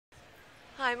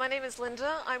Hi, my name is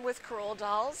Linda. I'm with Corolle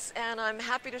Dolls, and I'm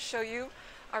happy to show you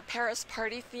our Paris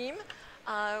Party theme.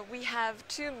 We have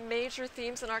two major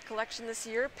themes in our collection this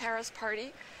year. Paris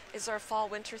Party is our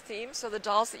fall-winter theme, so the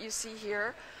dolls that you see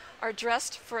here are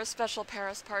dressed for a special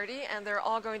Paris party, and they're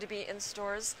all going to be in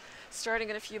stores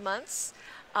starting in a few months.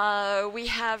 We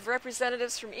have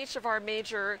representatives from each of our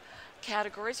major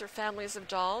categories or families of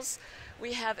dolls.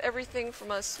 We have everything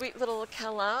from a sweet little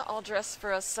Cala, all dressed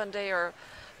for a Sunday or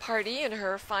party in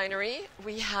her finery.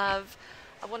 We have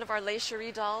one of our Les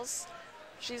Cherie dolls.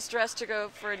 She's dressed to go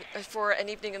for an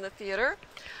evening in the theater.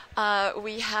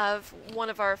 We have one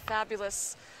of our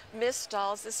fabulous Miss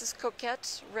dolls. This is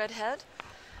Coquette, redhead.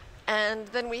 And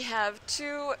then we have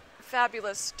two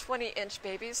fabulous 20-inch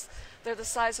babies. They're the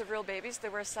size of real babies. They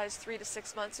wear size 3 to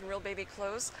 6 months in real baby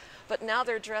clothes, but now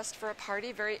they're dressed for a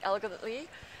party very elegantly.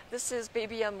 This is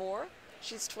Baby Amour.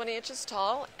 She's 20 inches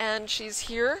tall, and she's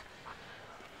here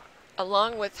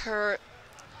along with her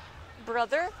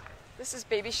brother. This is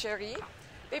Baby Cherie.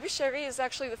 Baby Cherie is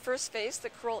actually the first face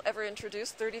that Corolle ever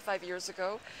introduced 35 years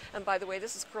ago. And by the way,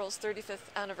 this is Corolle's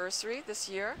 35th anniversary this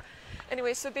year.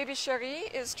 Anyway, so Baby Cherie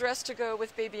is dressed to go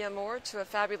with Baby Amour to a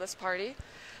fabulous party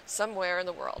somewhere in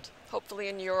the world, hopefully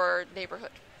in your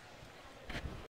neighborhood.